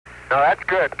No, that's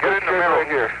good. Get it in the middle right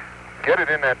here. Get it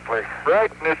in that place. Right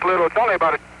in this little, it's only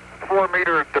about a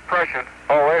 4-meter depression.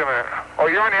 Oh, wait a minute. Oh,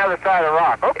 you're on the other side of the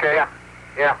rock. Okay.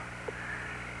 Yeah.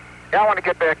 Yeah, I want to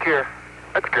get back here.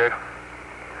 That's good.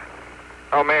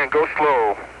 Oh, man, go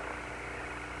slow.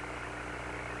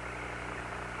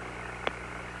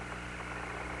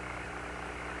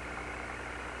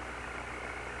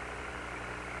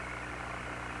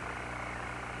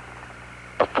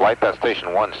 A flight past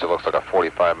Station 1 still looks like a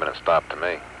 45-minute stop to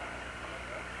me.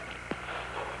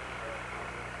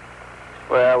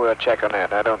 Well, we'll check on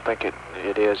that. I don't think it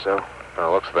is, though. Well,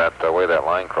 it looks that the way that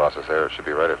line crosses there, it should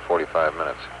be right at 45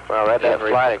 minutes. Well, that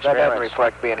doesn't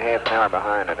reflect being half an hour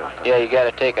behind, I don't think. Yeah, you got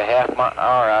to take a half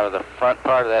hour out of the front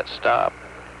part of that stop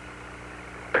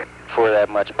for that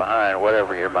much behind,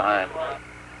 whatever you're behind.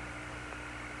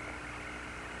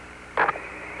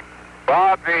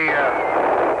 Bob,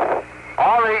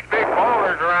 all these big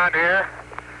boulders around here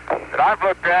that I've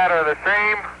looked at are the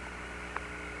same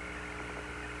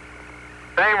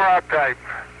rock type.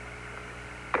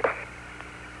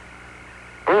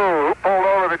 Ooh, who pulled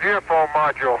over the geophone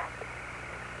module?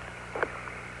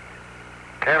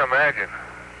 Can't imagine.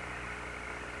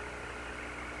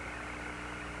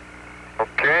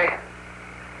 Okay.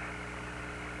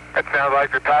 That sounds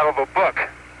like the title of a book.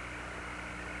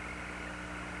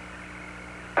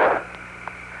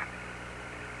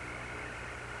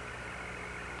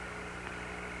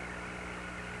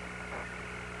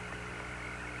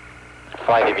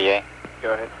 Flight EVA.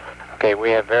 Go ahead. Okay,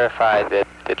 we have verified that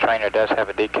the trainer does have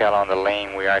a decal on the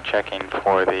lean. We are checking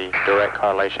for the direct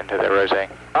correlation to the rose.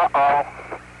 Uh-oh.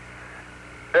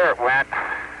 There it went.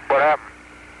 What happened?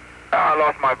 Oh, I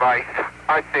lost my vice.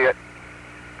 I see it.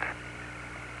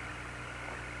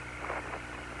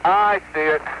 I see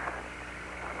it.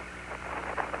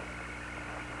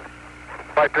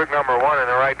 I took number 1 in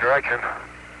the right direction.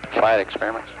 Flight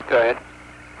experiments. Go ahead.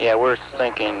 Yeah, we're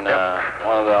thinking one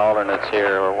of the alternates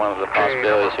here, or one of the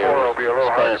possibilities here,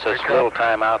 is spending such little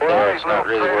time out there, it's not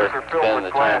really worth spending the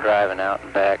time driving out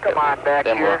and back. Come on, back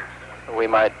here. We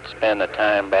might spend the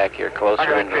time back here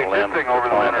closer into the limb before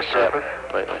intercept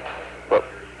completely. But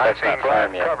that's not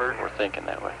firm yet. We're thinking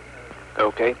that way.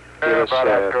 Okay. Give us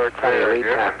plenty of lead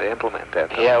time to implement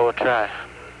that. Yeah, we'll try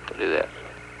to do that.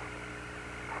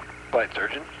 Flight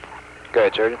Surgeon. Go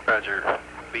ahead, Surgeon. Roger.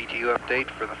 BTU update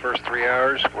for the first 3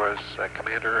 hours was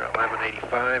Commander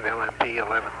 1185, LMP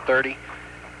 1130.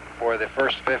 For the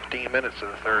first 15 minutes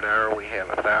of the third hour, we have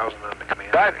 1,000 on the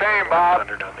Commander. That same, Bob.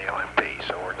 1,100 on the LMP.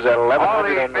 So we're is that 1,100 all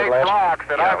these on the big last? blocks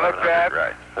that I've looked at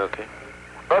right. Okay.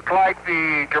 look like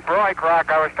the Jabronic rock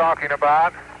I was talking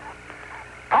about.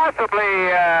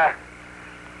 Possibly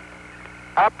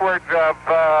upwards of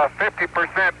 50%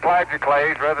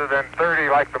 plagioclase rather than 30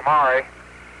 like the Mare.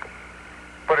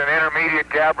 Put an intermediate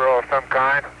gabbro of some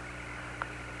kind.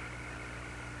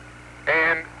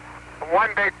 And one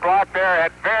big block there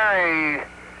had very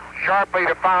sharply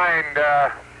defined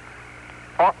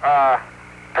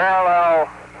parallel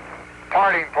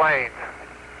parting planes.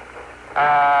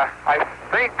 I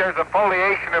think there's a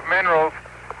foliation of minerals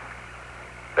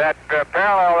that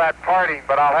parallel that parting,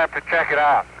 but I'll have to check it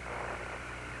out.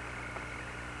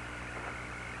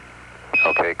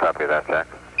 Okay, copy that, Jack.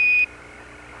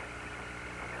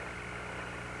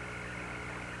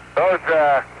 Those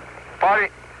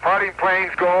parting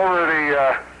planes go over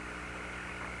the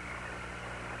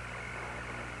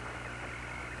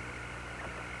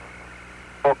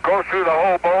will go through the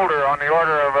whole boulder on the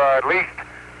order of at least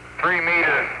 3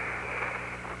 meters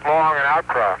long and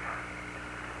outcrop.